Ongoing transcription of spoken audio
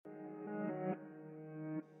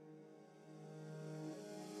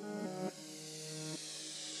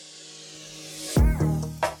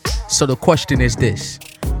So the question is this: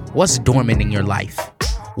 what's dormant in your life?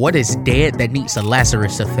 What is dead that needs a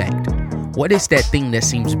Lazarus effect? What is that thing that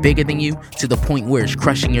seems bigger than you to the point where it's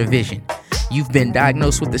crushing your vision? You've been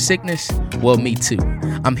diagnosed with the sickness? Well, me too.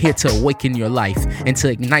 I'm here to awaken your life and to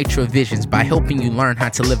ignite your visions by helping you learn how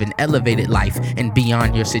to live an elevated life and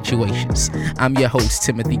beyond your situations. I'm your host,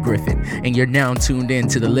 Timothy Griffin, and you're now tuned in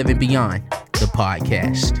to the Living Beyond, the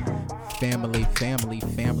podcast. Family,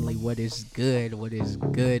 what is good? What is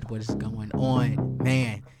going on?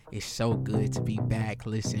 Man, it's so good to be back.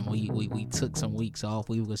 Listen, we took some weeks off.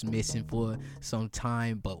 We was missing for some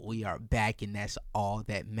time, but we are back, and that's all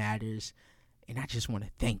that matters. And I just want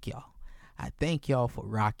to thank y'all. I thank y'all for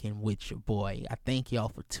rocking with your boy. I thank y'all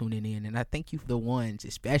for tuning in. And I thank you for the ones,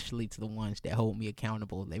 especially to the ones that hold me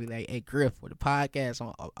accountable. They be like, hey, Griff, for the podcast,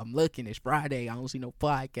 I'm looking. It's Friday. I don't see no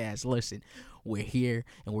podcast. Listen, we're here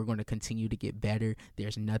and we're going to continue to get better.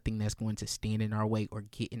 There's nothing that's going to stand in our way or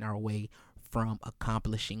get in our way from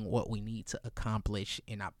accomplishing what we need to accomplish.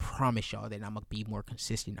 And I promise y'all that I'm gonna be more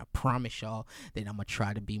consistent. I promise y'all that I'm gonna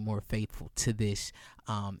try to be more faithful to this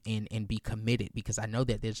and be committed, because I know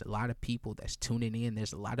that there's a lot of people that's tuning in.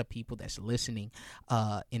 There's a lot of people that's listening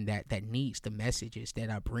and that needs the messages that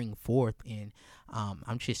I bring forth. And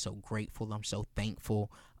I'm just so grateful. I'm so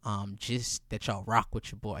thankful just that y'all rock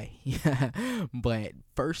with your boy. But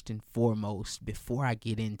first and foremost, before I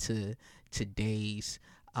get into today's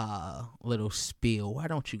little spiel, why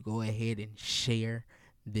don't you go ahead and share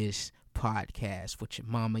this podcast with your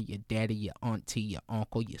mama, your daddy, your auntie, your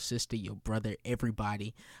uncle, your sister, your brother,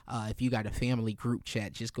 everybody. If you got a family group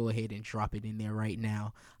chat, just go ahead and drop it in there right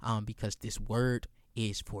now, because this word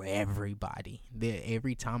is for everybody.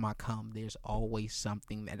 Every time I come, there's always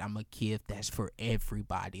something that I'm gonna give that's for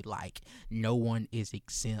everybody. Like, no one is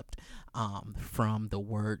exempt from the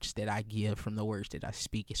words that I give, from the words that I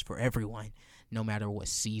speak. It's for everyone. No matter what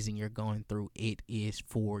season you're going through, it is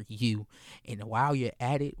for you. And while you're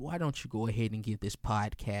at it, why don't you go ahead and give this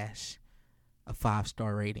podcast a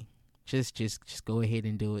 5-star rating? Just go ahead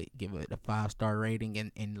and do it. Give it a 5-star rating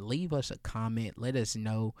and leave us a comment. Let us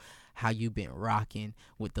know how you've been rocking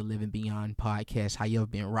with the Living Beyond podcast, how you've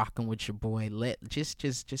been rocking with your boy.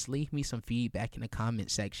 Just leave me some feedback in the comment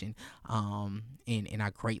section. And I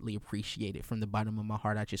greatly appreciate it from the bottom of my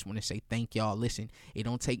heart. I just want to say thank y'all. Listen, it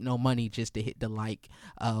don't take no money just to hit the like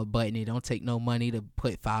button. It don't take no money to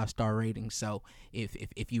put 5-star ratings. So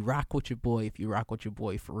if you rock with your boy,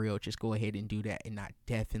 for real, just go ahead and do that, and I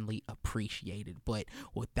definitely appreciate it. But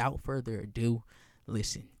without further ado,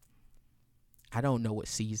 listen, I don't know what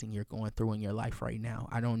season you're going through in your life right now.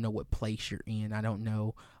 I don't know what place you're in. I don't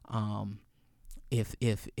know if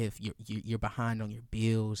you're behind on your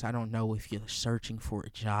bills. I don't know if you're searching for a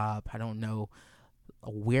job. I don't know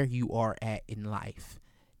where you are at in life.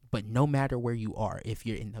 But no matter where you are, if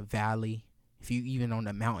you're in the valley, if you even on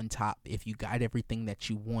the mountaintop, if you got everything that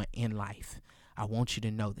you want in life, I want you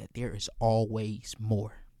to know that there is always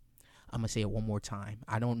more. I'm going to say it one more time.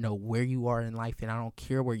 I don't know where you are in life, and I don't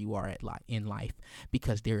care where you are in life,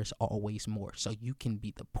 because there is always more. So you can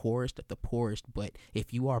be the poorest of the poorest, but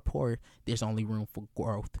if you are poor, there's only room for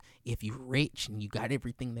growth. If you're rich and you got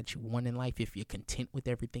everything that you want in life, if you're content with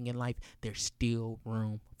everything in life, there's still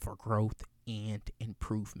room for growth and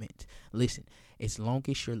improvement. Listen, as long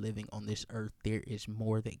as you're living on this earth, there is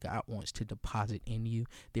more that God wants to deposit in you.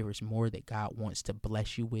 There is more that God wants to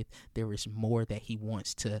bless you with. There is more that he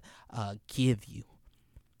wants to give you.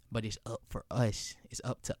 But it's up for us. It's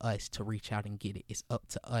up to us to reach out and get it. It's up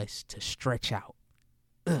to us to stretch out.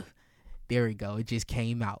 There we go. It just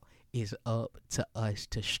came out. It's up to us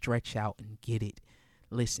to stretch out and get it.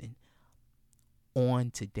 Listen,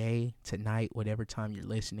 on today, tonight, whatever time you're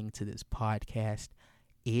listening to this podcast,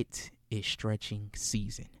 it is stretching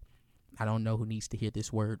season. I don't know who needs to hear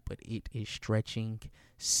this word, but it is stretching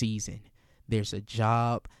season. There's a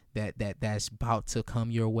job that's about to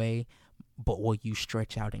come your way, but will you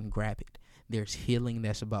stretch out and grab it? There's healing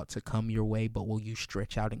that's about to come your way, but will you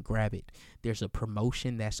stretch out and grab it? There's a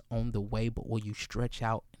promotion that's on the way, but will you stretch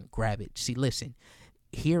out and grab it? See, listen,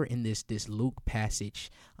 here in this Luke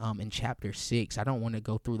passage in chapter 6, I don't want to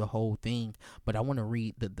go through the whole thing, but I want to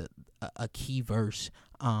read a key verse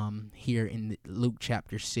here in Luke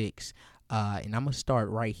chapter 6, and I'm going to start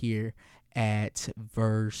right here at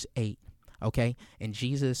verse 8, okay? And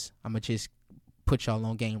Jesus, I'm going to just put y'all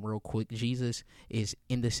on game real quick. Jesus is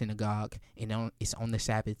in the synagogue, and it's on the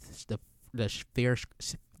Sabbath. The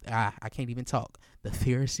I can't even talk. The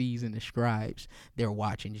Pharisees and the scribes, they're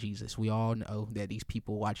watching Jesus. We all know that these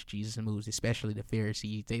people watch Jesus moves, especially the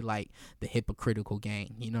Pharisees. They like the hypocritical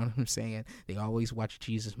gang. You know what I'm saying? They always watch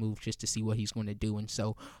Jesus move just to see what he's going to do. And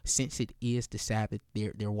so since it is the Sabbath,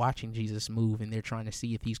 they're watching Jesus move, and they're trying to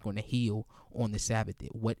see if he's going to heal on the Sabbath.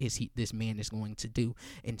 What is this man is going to do?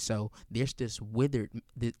 And so there's this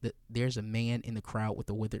there's a man in the crowd with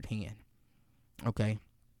a withered hand. Okay.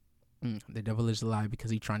 The devil is a lie, because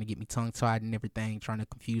he's trying to get me tongue-tied and everything, trying to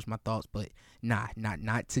confuse my thoughts. But not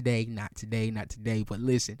today. But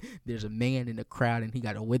listen, there's a man in the crowd, and he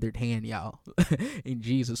got a withered hand, y'all. And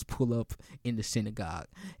Jesus pull up in the synagogue,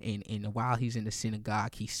 and while he's in the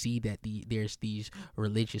synagogue, he see that there's these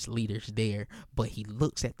religious leaders there. But he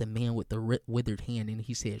looks at the man with the withered hand, and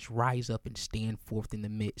he says, "Rise up and stand forth in the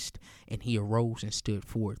midst." And he arose and stood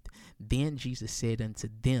forth. Then Jesus said unto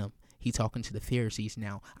them, he talking to the Pharisees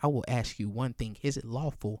now, "I will ask you one thing. Is it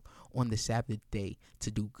lawful on the Sabbath day to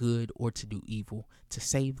do good or to do evil, to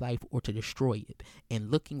save life or to destroy it?" And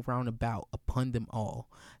looking round about upon them all,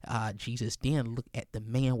 Jesus then looked at the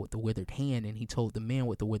man with the withered hand, and he told the man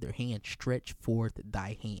with the withered hand, "Stretch forth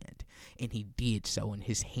thy hand." And he did so, and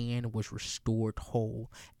his hand was restored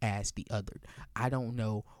whole as the other. I don't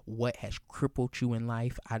know what has crippled you in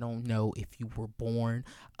life. I don't know if you were born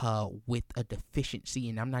with a deficiency,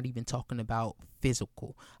 and I'm not even talking about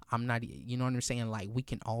physical. I'm not, you know what I'm saying? Like, we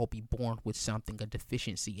can all be born with something, a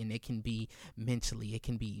deficiency, and it can be mentally, it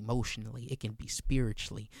can be emotionally, it can be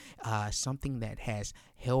spiritually, something that has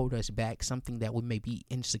held us back, something that we may be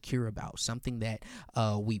insecure about, something that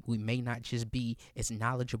we may not just be as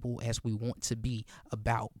knowledgeable as we want to be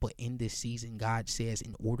about. But in this season, God says,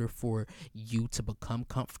 in order for you to become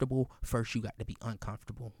comfortable, first you got to be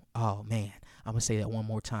uncomfortable. Oh man, I'm gonna say that one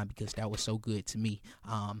more time, because that was so good to me.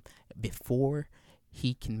 Before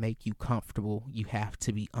he can make you comfortable, you have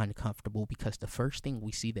to be uncomfortable, because the first thing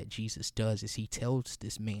we see that Jesus does is he tells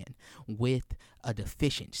this man with a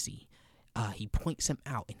deficiency, he points him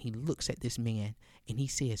out, and he looks at this man, and he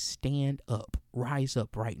says, "Stand up, rise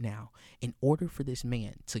up right now." In order for this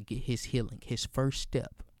man to get his healing, his first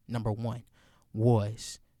step, number one,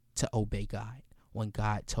 was to obey God when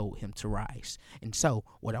God told him to rise. And so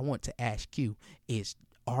what I want to ask you is,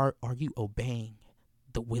 are you obeying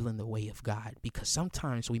the will and the way of God? Because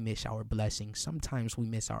sometimes we miss our blessings. Sometimes we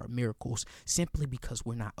miss our miracles simply because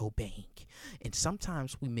we're not obeying. And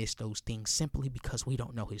sometimes we miss those things simply because we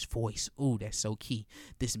don't know his voice. Ooh, that's so key.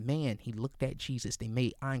 This man, he looked at Jesus. They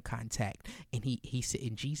made eye contact. And he said,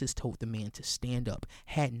 and Jesus told the man to stand up.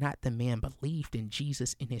 Had not the man believed in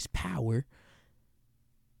Jesus and his power,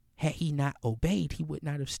 had he not obeyed, he would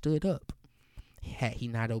not have stood up. Had he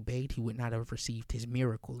not obeyed, he would not have received his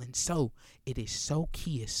miracle. And so it is so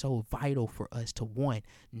key, it's so vital for us to, one,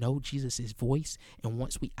 know Jesus' voice. And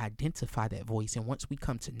once we identify that voice, and once we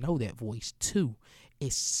come to know that voice, two,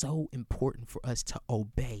 it's so important for us to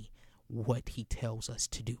obey what he tells us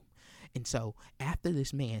to do. And so after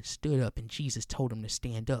this man stood up and Jesus told him to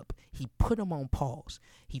stand up, he put him on pause.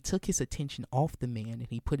 He took his attention off the man, and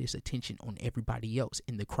he put his attention on everybody else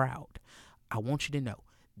in the crowd. I want you to know,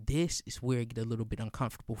 this is where it gets a little bit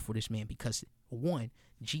uncomfortable for this man, because one,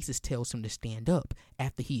 Jesus tells him to stand up.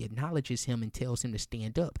 After he acknowledges him and tells him to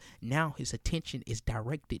stand up, now his attention is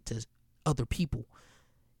directed to other people.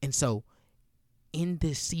 And so in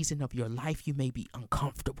this season of your life, you may be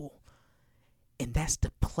uncomfortable. And that's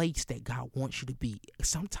the place that God wants you to be.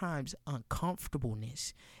 Sometimes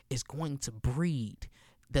uncomfortableness is going to breed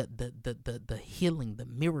the healing, the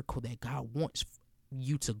miracle that God wants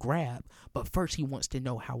you to grab. But first, he wants to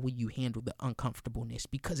know, how will you handle the uncomfortableness?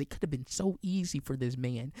 Because it could have been so easy for this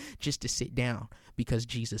man just to sit down because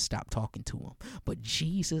Jesus stopped talking to him. But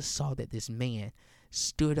Jesus saw that this man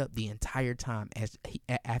stood up the entire time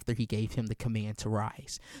after he gave him the command to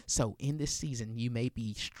rise. So in this season, you may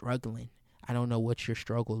be struggling. I don't know what your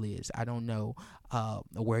struggle is. I don't know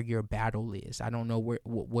where your battle is. I don't know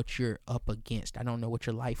what you're up against. I don't know what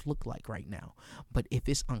your life look like right now. But if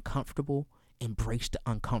it's uncomfortable, embrace the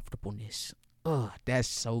uncomfortableness. That's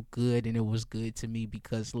so good. And it was good to me,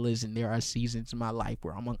 because listen, there are seasons in my life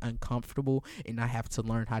where I'm uncomfortable, and I have to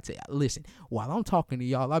learn how to listen. While I'm talking to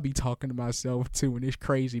y'all, I'll be talking to myself too, and it's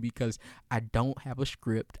crazy because I don't have a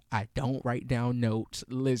script. I don't write down notes.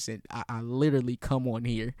 Listen, I literally come on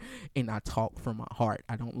here and I talk from my heart.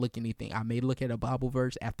 I don't look anything. I may look at a Bible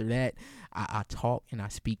verse. After that, I talk and I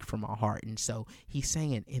speak from my heart. And so he's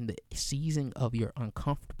saying, in the season of your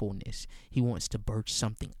uncomfortableness, he wants to birth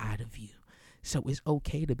something out of you. So it's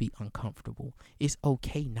okay to be uncomfortable. It's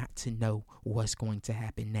okay not to know what's going to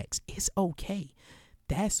happen next. It's okay.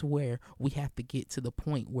 That's where we have to get to the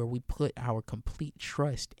point where we put our complete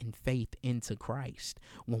trust and faith into Christ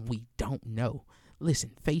when we don't know.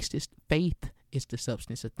 Listen, faith is the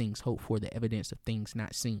substance of things hoped for, the evidence of things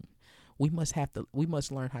not seen. We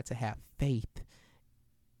must learn how to have faith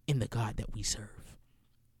in the God that we serve.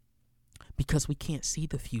 Because we can't see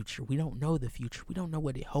the future. We don't know the future. We don't know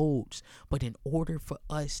what it holds. But in order for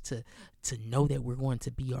us to know that we're going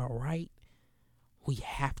to be all right, we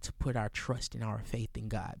have to put our trust and our faith in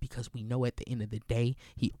God, because we know at the end of the day,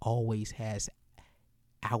 He always has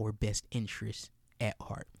our best interests at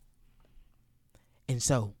heart. And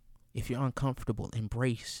so, if you're uncomfortable,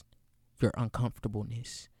 embrace your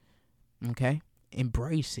uncomfortableness. Okay?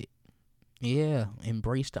 Embrace it. Yeah,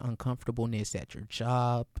 embrace the uncomfortableness at your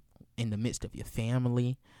job, in the midst of your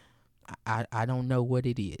family. I don't know what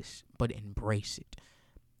it is, but embrace it.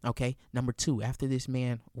 Okay? Number 2, after this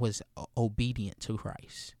man was obedient to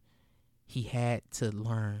Christ, he had to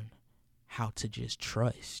learn how to just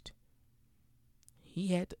trust. He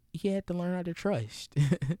had to learn how to trust.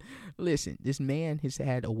 Listen, this man has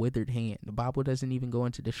had a withered hand. The Bible doesn't even go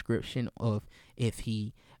into description of if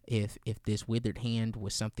this withered hand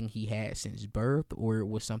was something he had since birth or it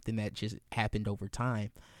was something that just happened over time.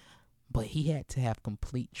 But he had to have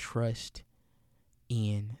complete trust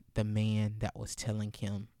in the man that was telling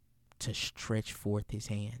him to stretch forth his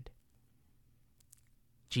hand.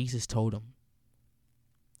 Jesus told him,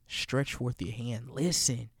 stretch forth your hand.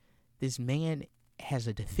 Listen, this man has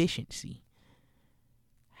a deficiency.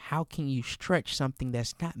 How can you stretch something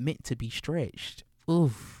that's not meant to be stretched?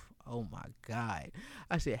 Oof. Oh my God.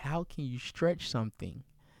 I said, how can you stretch something?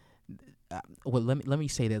 Well, let me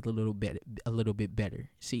say that a little bit better.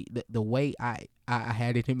 See, the way I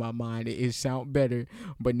had it in my mind, it sound better,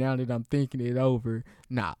 but now that I'm thinking it over,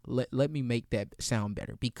 let me make that sound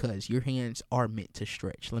better, because your hands are meant to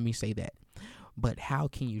stretch. Let me say that. But how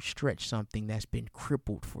can you stretch something that's been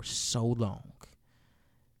crippled for so long?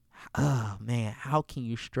 Oh man, how can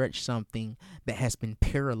you stretch something that has been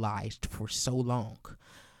paralyzed for so long?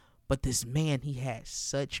 But this man, he had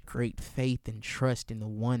such great faith and trust in the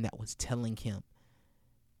one that was telling him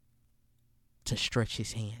to stretch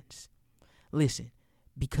his hands. Listen,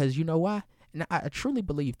 because you know why? And I truly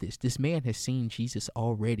believe this. This man has seen Jesus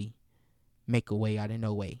already make a way out of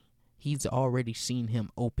no way. He's already seen him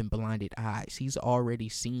open blinded eyes. He's already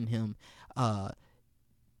seen him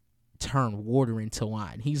turn water into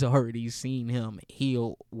wine. He's already seen him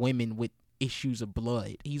heal women with issues of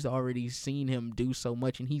blood. He's already seen him do so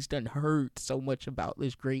much, and he's heard so much about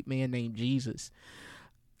this great man named Jesus.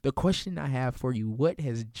 The question I have for you, what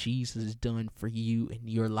has Jesus done for you in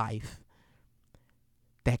your life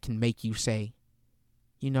that can make you say,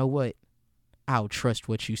 you know what? I'll trust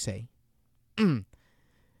what you say.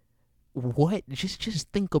 What?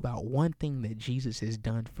 Just think about one thing that Jesus has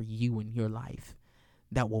done for you in your life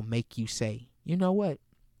that will make you say, you know what?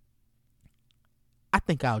 I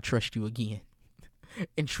think I'll trust you again.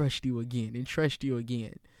 And trust you again. And trust you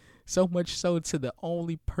again. So much so to the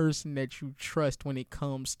only person that you trust when it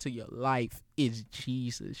comes to your life is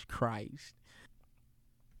Jesus Christ.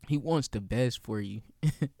 He wants the best for you.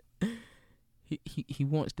 He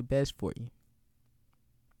wants the best for you.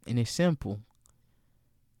 And it's simple.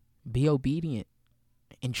 Be obedient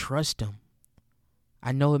and trust him.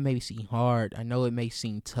 I know it may seem hard. I know it may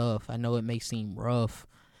seem tough. I know it may seem rough.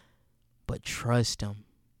 But trust him.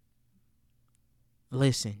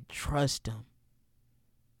 Listen, trust him.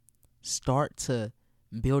 Start to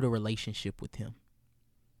build a relationship with him.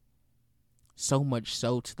 So much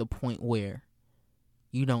so to the point where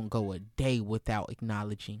you don't go a day without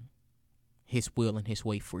acknowledging his will and his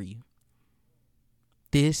way for you.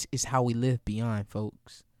 This is how we live beyond,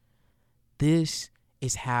 folks. This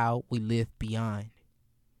is how we live beyond.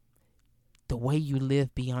 The way you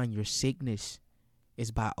live beyond your sickness is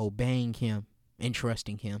by obeying him and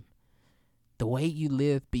trusting him. The way you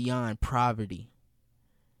live beyond poverty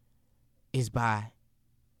is by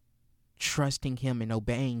trusting him and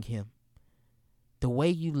obeying him. The way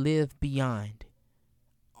you live beyond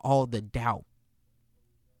all the doubt,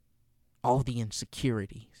 all the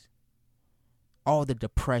insecurities, all the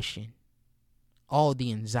depression, all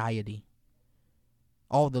the anxiety,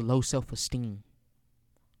 all the low self-esteem,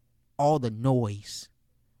 all the noise,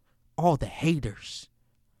 all the haters,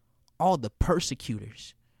 all the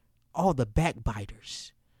persecutors, all the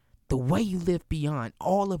backbiters. The way you live beyond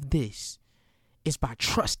all of this is by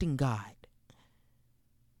trusting God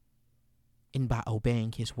and by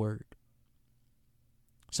obeying his word.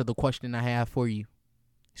 So the question I have for you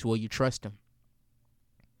is, will you trust him?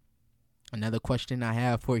 Another question I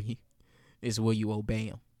have for you is, will you obey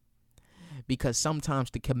him? Because sometimes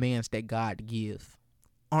the commands that God gives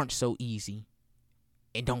aren't so easy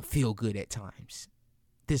and don't feel good at times.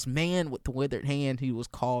 This man with the withered hand, he was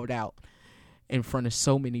called out in front of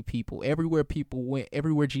so many people. Everywhere people went,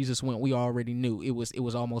 everywhere Jesus went, we already knew it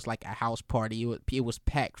was almost like a house party. It was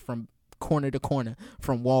packed from corner to corner,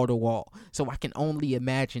 from wall to wall. So I can only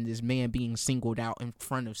imagine this man being singled out in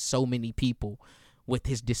front of so many people with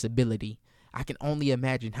his disability. I can only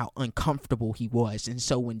imagine how uncomfortable he was. And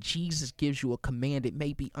so when Jesus gives you a command, it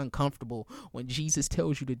may be uncomfortable. When Jesus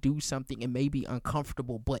tells you to do something, it may be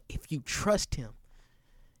uncomfortable. But if you trust him,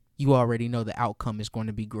 you already know the outcome is going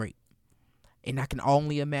to be great. And I can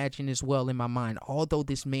only imagine as well in my mind, although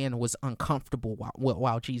this man was uncomfortable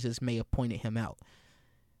while Jesus may have pointed him out,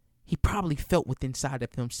 he probably felt within inside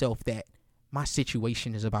of himself that my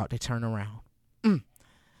situation is about to turn around.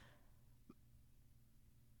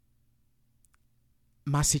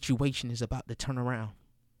 My situation is about to turn around.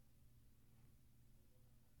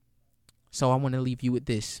 So I want to leave you with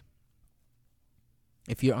this.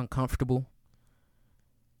 If you're uncomfortable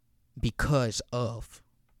because of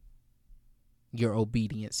your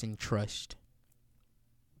obedience and trust,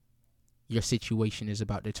 your situation is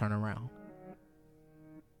about to turn around.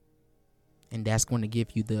 And that's going to give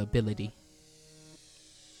you the ability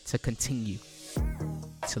to continue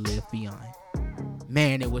to live beyond.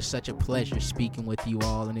 Man, it was such a pleasure speaking with you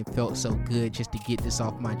all, and it felt so good just to get this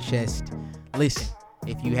off my chest. Listen,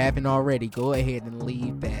 if you haven't already, go ahead and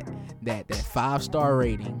leave that 5-star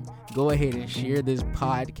rating. Go ahead and share this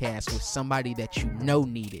podcast with somebody that you know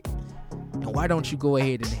need it. And why don't you go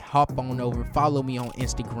ahead and hop on over, follow me on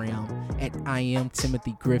Instagram at I am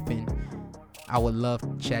Timothy Griffin. I would love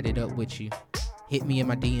to chat it up with you. Hit me in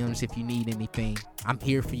my DMs if you need anything. I'm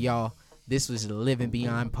here for y'all. This was the Living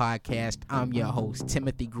Beyond podcast. I'm your host,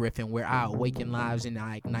 Timothy Griffin, where I awaken lives and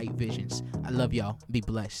I ignite visions. I love y'all. Be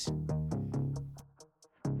blessed.